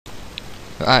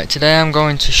Right, today I'm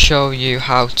going to show you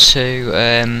how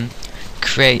to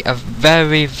create a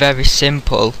very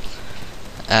simple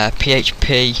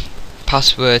PHP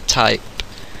password type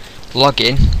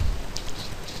login,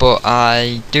 but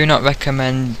I do not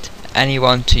recommend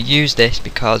anyone to use this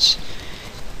because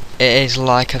it is,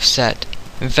 like I've said,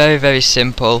 very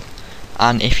simple,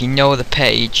 and if you know the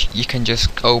page you can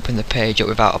just open the page up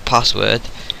without a password.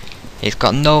 It's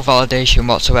got no validation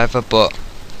whatsoever, but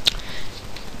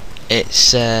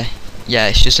it's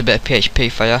it's just a bit of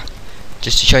PHP for you,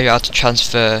 just to show you how to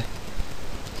transfer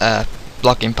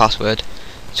login password.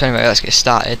 So anyway, let's get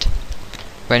started.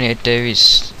 What you need to do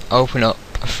is open up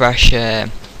a fresh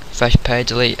page,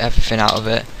 delete everything out of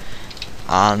it,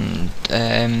 and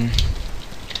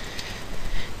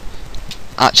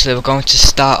actually we're going to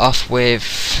start off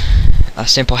with a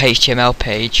simple HTML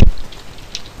page,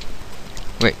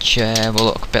 which will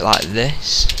look a bit like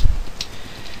this.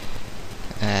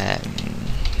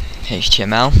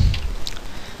 HTML,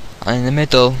 and in the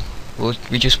middle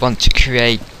we just want to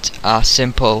create a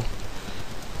simple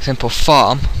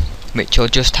form which will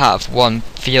just have one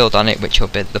field on it, which will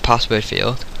be the password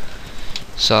field.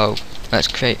 So let's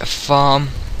create a form,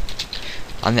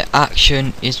 and the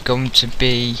action is going to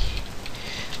be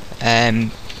the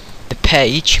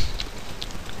page,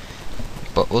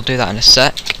 but we'll do that in a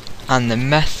sec. And the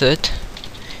method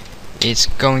is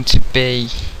going to be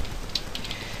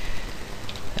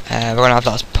we're going to have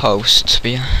that as post.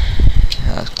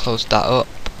 Let's close that up.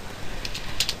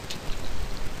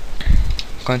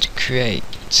 I'm going to create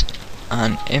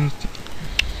an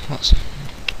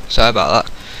sorry about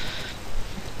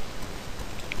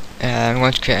that. I'm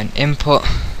going to create an input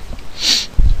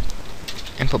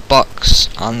box,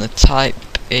 and the type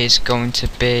is going to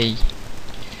be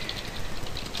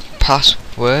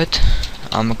password,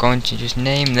 and we're going to just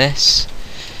name this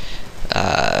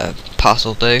pass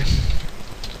will do.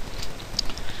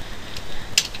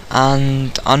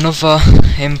 And another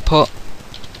input,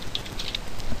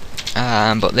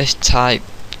 but this type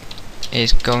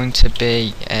is going to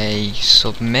be a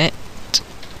submit.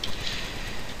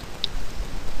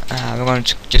 We're going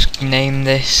to just name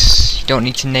this. You don't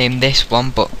need to name this one,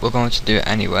 but we're going to do it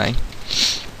anyway.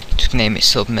 Just name it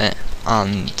submit,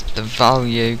 and the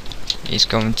value is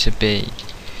going to be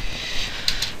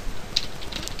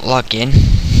login.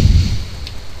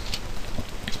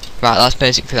 Right, that's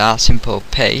basically our simple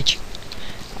page,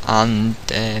 and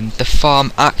the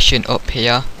form action up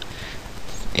here,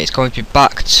 it's going to be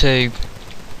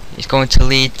it's going to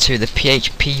lead to the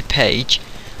PHP page,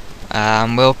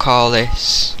 and we'll call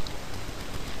this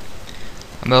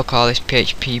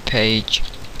PHP page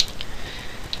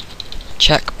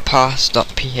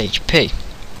checkpass.php.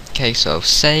 Okay, so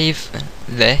save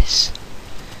this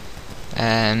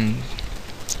in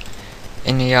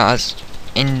here as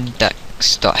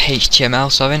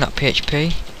index.html, sorry, not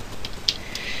PHP.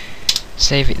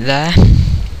 Save it there.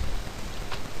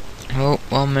 Oh,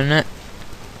 1 minute.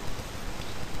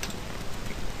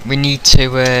 We need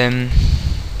to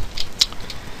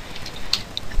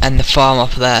end the form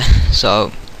up there,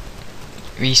 so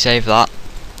resave that.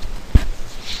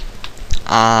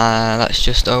 Let's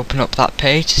just open up that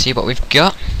page to see what we've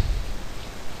got.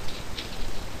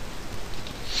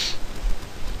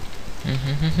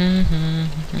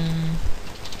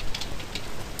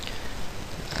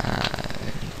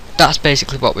 That's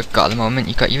basically what we've got at the moment.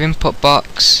 You've got your input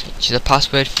box, which is a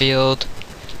password field,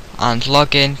 and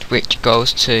login, which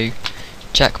goes to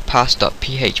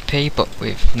checkpass.php, but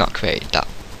we've not created that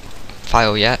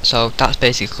file yet. So that's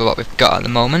basically what we've got at the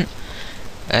moment.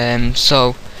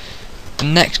 So the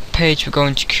next page we're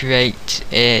going to create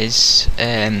is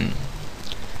the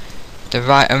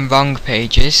right and wrong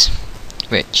pages,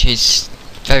 which is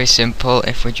very simple.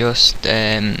 If we just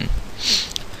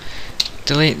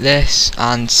delete this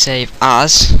and save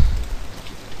as,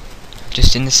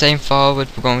 just in the same forward,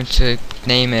 we're going to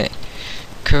name it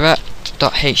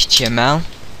correct.html,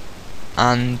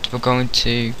 and we're going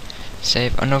to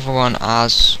save another one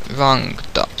as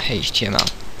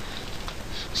wrong.html.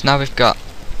 So now we've got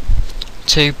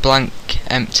two blank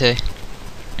empty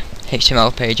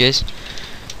HTML pages.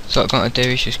 So what we're going to do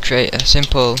is just create a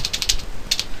simple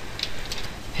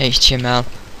HTML,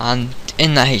 and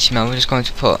in that HTML we're just going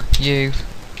to put you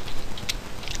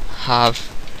have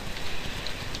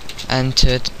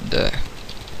entered the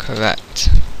correct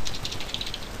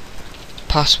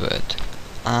password,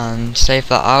 and save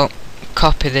that out.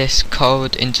 Copy this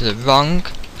code into the wrong,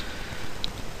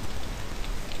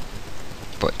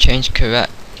 but change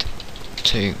correct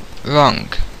to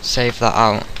wrong. Save that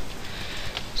out.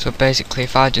 So basically,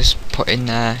 if I just put in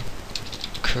there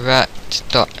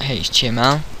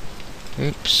correct.html,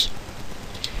 oops,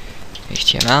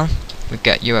 HTML. We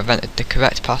get you have entered the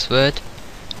correct password.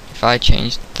 If I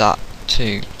change that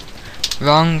to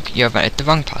wrong, you have entered the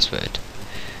wrong password.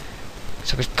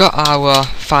 So we've got our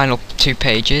final 2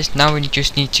 pages. Now we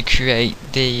just need to create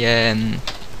the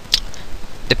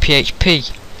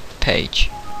PHP page,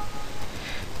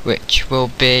 which will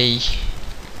be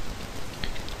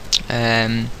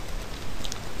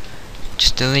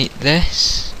just delete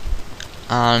this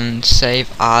and save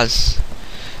as.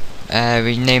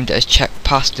 We named it as check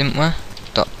pass, didn't we?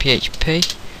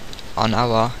 .php on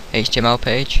our HTML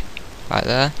page right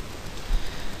there.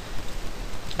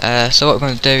 So what we're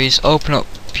going to do is open up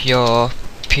your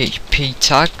PHP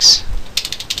tags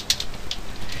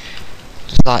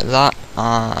just like that.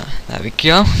 There we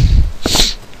go.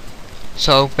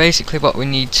 So basically what we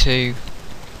need to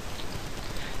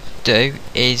do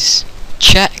is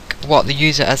check what the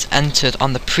user has entered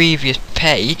on the previous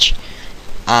page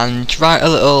and write a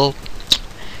little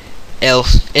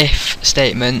if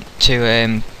statement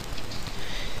to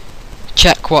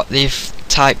check what they've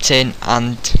typed in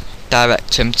and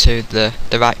direct them to the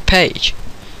right page.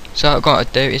 So what we're going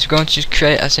to do is we're going to just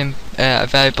create a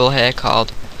variable here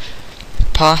called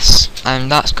pass,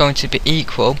 and that's going to be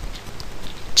equal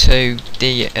to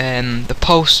the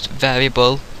post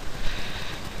variable,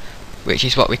 which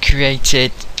is what we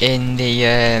created in the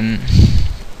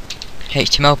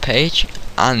HTML page,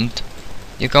 and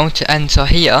you're going to enter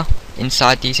here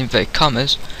inside these inverted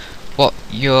commas what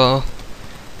your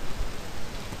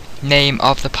name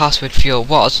of the password field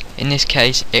was. In this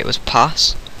case it was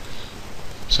pass,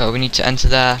 so we need to enter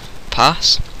there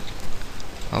pass.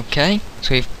 Okay,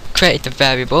 so we've created the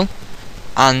variable,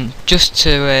 and just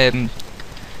to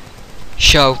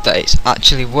show that it's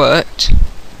actually worked,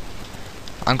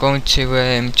 I'm going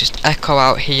to just echo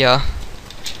out here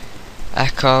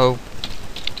echo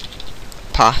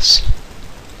pass.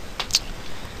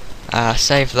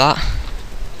 Save that.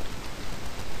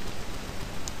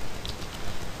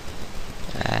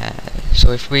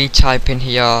 So if we type in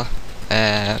here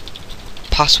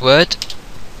password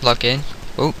login,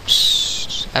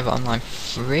 oops, ever online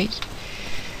free.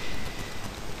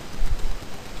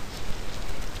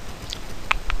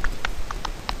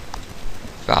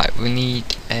 Right, we need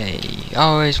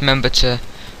always remember to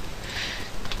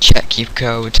check your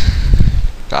code.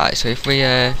 Right, so if we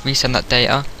resend that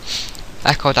data,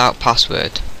 echoed out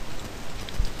password.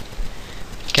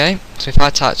 Okay, so if I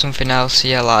type something else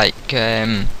here like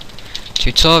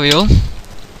tutorial,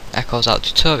 echoes out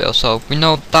tutorial, so we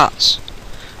know that's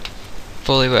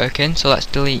fully working, so let's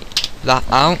delete that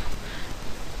out.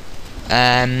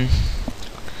 And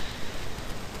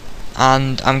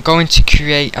I'm going to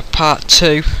create a part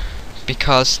 2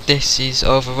 because this is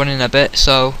overrunning a bit,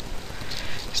 so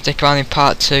stick around in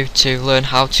part 2 to learn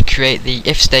how to create the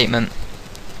if statement.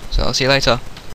 So I'll see you later.